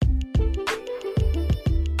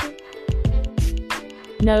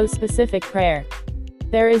No specific prayer.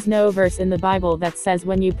 There is no verse in the Bible that says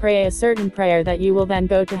when you pray a certain prayer that you will then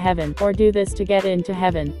go to heaven, or do this to get into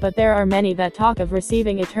heaven, but there are many that talk of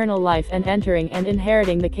receiving eternal life and entering and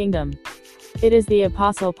inheriting the kingdom. It is the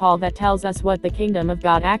Apostle Paul that tells us what the kingdom of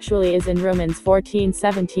God actually is in Romans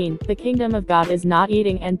 14:17. The kingdom of God is not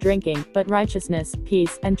eating and drinking, but righteousness,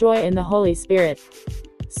 peace, and joy in the Holy Spirit.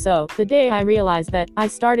 So, the day I realized that, I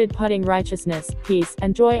started putting righteousness, peace,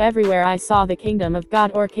 and joy everywhere I saw the kingdom of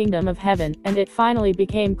God or kingdom of heaven, and it finally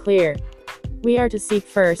became clear. We are to seek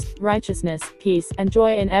first, righteousness, peace, and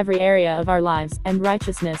joy in every area of our lives, and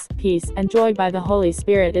righteousness, peace, and joy by the Holy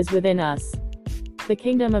Spirit is within us. The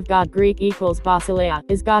kingdom of God, Greek equals basileia,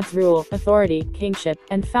 is God's rule, authority, kingship,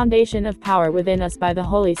 and foundation of power within us by the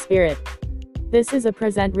Holy Spirit. This is a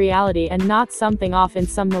present reality and not something off in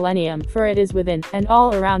some millennium, for it is within, and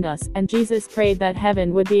all around us, and Jesus prayed that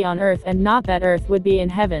heaven would be on earth and not that earth would be in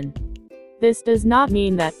heaven. This does not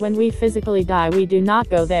mean that when we physically die we do not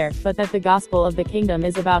go there, but that the gospel of the kingdom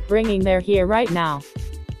is about bringing there here right now.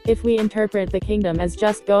 If we interpret the kingdom as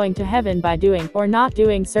just going to heaven by doing, or not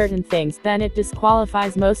doing certain things, then it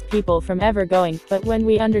disqualifies most people from ever going, but when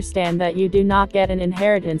we understand that you do not get an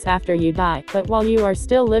inheritance after you die, but while you are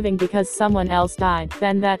still living because someone else died,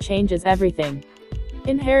 then that changes everything.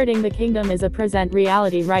 Inheriting the kingdom is a present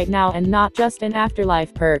reality right now and not just an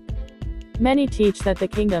afterlife perk. Many teach that the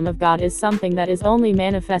kingdom of God is something that is only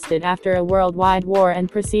manifested after a worldwide war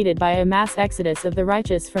and preceded by a mass exodus of the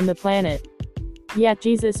righteous from the planet. Yet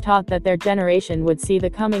Jesus taught that their generation would see the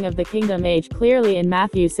coming of the kingdom age clearly in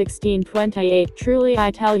Matthew 16:28. Truly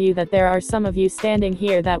I tell you that there are some of you standing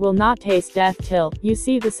here that will not taste death till you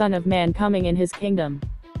see the Son of Man coming in his kingdom.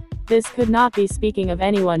 This could not be speaking of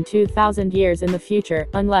anyone 2,000 years in the future,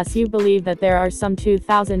 unless you believe that there are some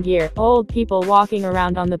 2,000-year-old people walking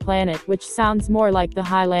around on the planet, which sounds more like the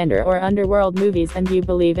Highlander or Underworld movies, and you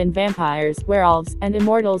believe in vampires, werewolves, and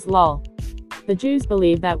immortals lol. The Jews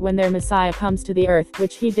believe that when their Messiah comes to the earth,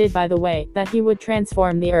 which he did by the way, that he would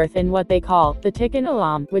transform the earth in what they call the Tikkun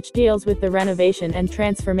Olam, which deals with the renovation and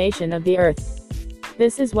transformation of the earth.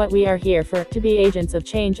 This is what we are here for, to be agents of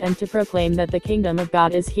change and to proclaim that the kingdom of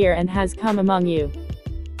God is here and has come among you.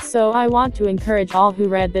 So I want to encourage all who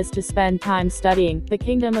read this to spend time studying the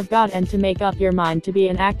kingdom of God and to make up your mind to be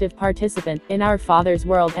an active participant in our Father's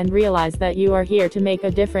world and realize that you are here to make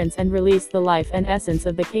a difference and release the life and essence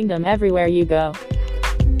of the kingdom everywhere you go.